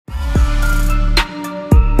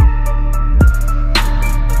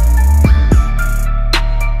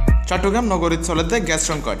চট্টগ্রাম নগরীর চলেতে গ্যাস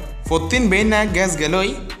সংকট প্রতিদিন বেই না গ্যাস গেলই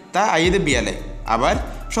তা আইয়ে বিয়ালে আবার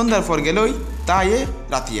সন্ধ্যার পর গেলই তা আইয়ে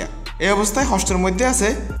রাতিয়া এই অবস্থায় হস্টের মধ্যে আছে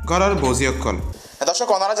ঘরের বৌজিয়কল দর্শক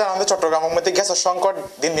ওনারা জানান চট্টগ্রামের মধ্যে গ্যাসের সংকট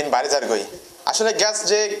দিন দিন বাড়ি যার গই আসলে গ্যাস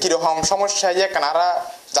যে কিরকম সমস্যা যে কানারা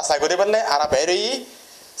যাচাই করে পারলে আর বেরোই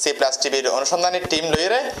Cplus টিভির অনুসন্ধানী টিম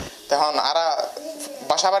লইরে তখন আরা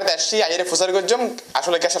বাসা বাড়িতে আসছি আইরে ফুসার গজম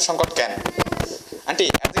আসলে গ্যাসের সংকট কেন আন্টি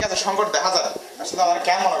আজকে গ্যাসের সংকট দেখা যায় আসলে আমরা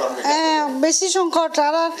কেন মনে করেন বেশি সংকট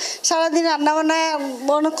আর সারাদিন রান্না বান্নায়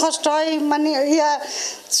অনেক কষ্ট হয় মানে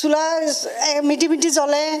চুলা মিটি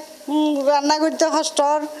জ্বলে রান্না করতে কষ্ট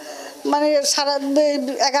মানে সারা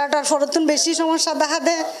 11টার পরতুন বেশি সমস্যা দেখা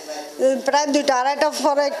দেয় প্রায় 2টা 2:30টার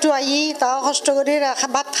পরে একটু আই তাও কষ্ট করি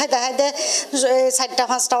ভাত খাইতে 4টা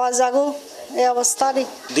 5টা বাজাগো এই অবস্থা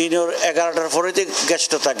দিনের 11টার পরেতে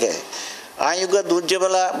গ্যাসটা থাকে আইগা দুধ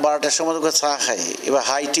যেবেলা 12টার সময় চা খাই এবার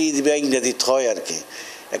হাইটি দিবে ইংরেজি থয় আর কি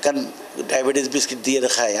এখন ডায়াবেটিস বিস্কিট দিয়ে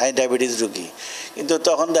খাই আমি ডায়াবেটিস রুগী কিন্তু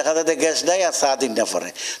তখন দেখা যায় গ্যাস দেয় আর চা 3টা পরে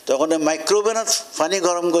তখন মাইক্রোওভেনত পানি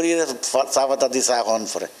গরম করিয়ে চা পাতা দিয়ে চা খাওয়ান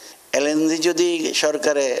পরে এলএনজি যদি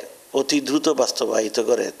সরকারে অতি দ্রুত বাস্তবায়িত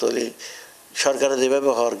করে তাহলে সরকারের যেভাবে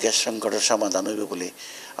হওয়ার গ্যাস সংকটের সমাধান হইব বলে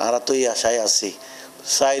আমরা তো এই আশায় আছি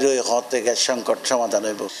চাইরই হতে গ্যাস সংকট সমাধান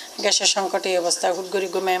হইব গ্যাসের সংকট এই অবস্থা হুটগরি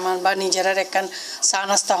মেহমান বা নিজেরা একখান চা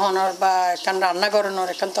নাস্তা হওয়ার বা একখান রান্না করানোর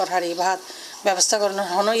একখান তরকারি ভাত ব্যবস্থা করানোর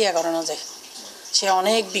হনো ইয়া করানো যায় সে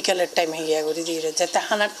অনেক বিকেলের টাইম ইয়া করে দিয়ে যাতে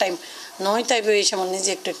হানার টাইম নয় তাই এই সময়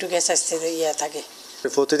নিজে একটু গ্যাস আসতে ইয়া থাকে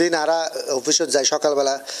প্রতিদিন আরা অফিসত যায়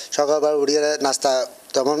সকালবেলা উড়িয়ে নাস্তা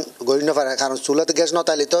তেমন গড়ি না পারে কারণ চুলাতে গ্যাস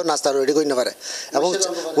নতাইলে তো নাস্তা রেডি করি না পারে এবং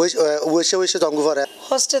ওইসে জঙ্গ পারে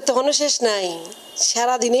হস্টের তো কোনো শেষ নাই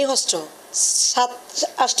সারাদিনেই হস্ট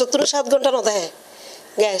 7 ঘন্টা নতায়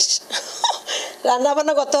গ্যাস রান্না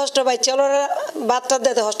বান্না করতে হস্ট বাচ্চা ভাতটা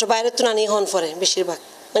দিতে হস্ট বাইরে তো নানি হন পরে বেশিরভাগ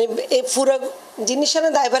মানে এই পুরো জিনিসটা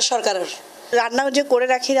দায়ভার সরকারের রান্না যে করে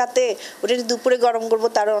রাখি রাতে ওটা দুপুরে গরম করবো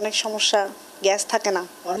তারও অনেক সমস্যা গ্যাস থাকে না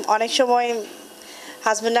অনেক সময়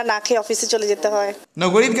হাজবেন্ডরা না খেয়ে অফিসে চলে যেতে হয়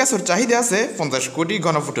নগরীর গ্যাসের চাহিদা আছে 50 কোটি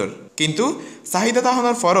ঘনফুটের কিন্তু চাহিদা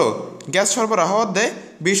তাহানোর পরও গ্যাস সরবরাহ দেয়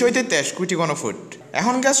 20 হইতে 23 কোটি ঘনফুট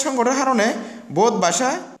এখন গ্যাস সংকটের কারণে বহুত বাসা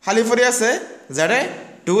খালি পড়ে আছে যারে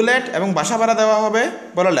টুলেট এবং বাসা ভাড়া দেওয়া হবে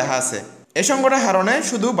বলে লেখা আছে এই সংকটের কারণে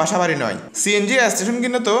শুধু বাসা বাড়ি নয় সিএনজি স্টেশন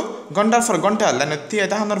কিন্তু তো ঘন্টার পর ঘন্টা লাইনের থিয়ে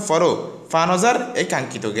তাহানোর পরও 5000 এই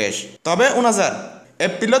কাঙ্ক্ষিত গ্যাস তবে 9000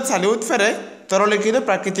 এপ্রিলত চালিউত ফেরে তরলিখিত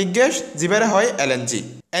প্রাকৃতিক গ্যাস জিবারে হয়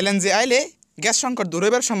এলএনজি আইলে গ্যাস সংকট দূর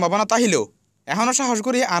হইবার সম্ভাবনা তাহিলেও এখনও সাহস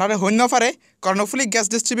করি আনারে হইন্য পারে কর্ণফুলি গ্যাস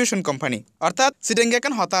ডিস্ট্রিবিউশন কোম্পানি অর্থাৎ সিটেঙ্গে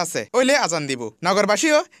এখন হতা আছে ওইলে আজান দিব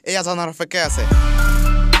নগরবাসীও এই আজানের অপেক্ষায় আছে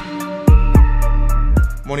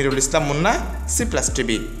মনিরুল ইসলাম মুন্না Cplus TV